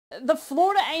The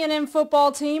Florida A&M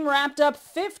football team wrapped up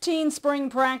 15 spring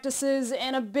practices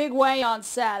in a big way on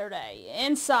Saturday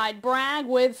inside Bragg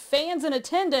with fans in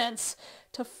attendance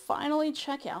to finally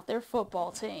check out their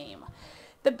football team.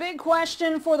 The big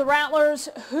question for the Rattlers,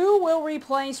 who will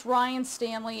replace Ryan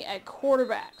Stanley at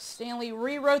quarterback? Stanley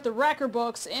rewrote the record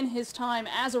books in his time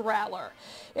as a Rattler.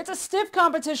 It's a stiff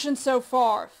competition so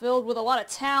far, filled with a lot of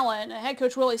talent. Head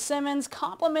coach Willie Simmons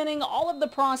complimenting all of the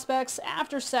prospects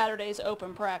after Saturday's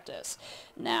open practice.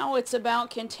 Now it's about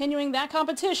continuing that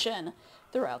competition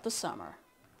throughout the summer.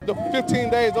 The 15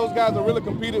 days, those guys have really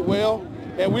competed well,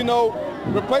 and we know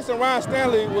replacing Ryan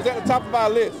Stanley was at the top of our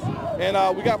list.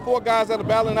 And we got 4 guys that are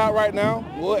battling out right now.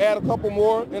 We'll add a couple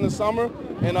more in the summer,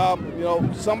 and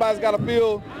somebody's got to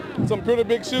fill some pretty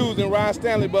big shoes in Ryan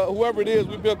Stanley. But whoever it is,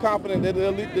 we feel confident that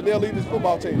they'll lead this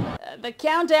football team. The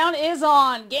countdown is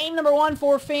on. Game number 1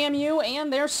 for FAMU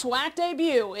and their SWAC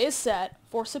debut is set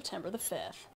for September the 5th.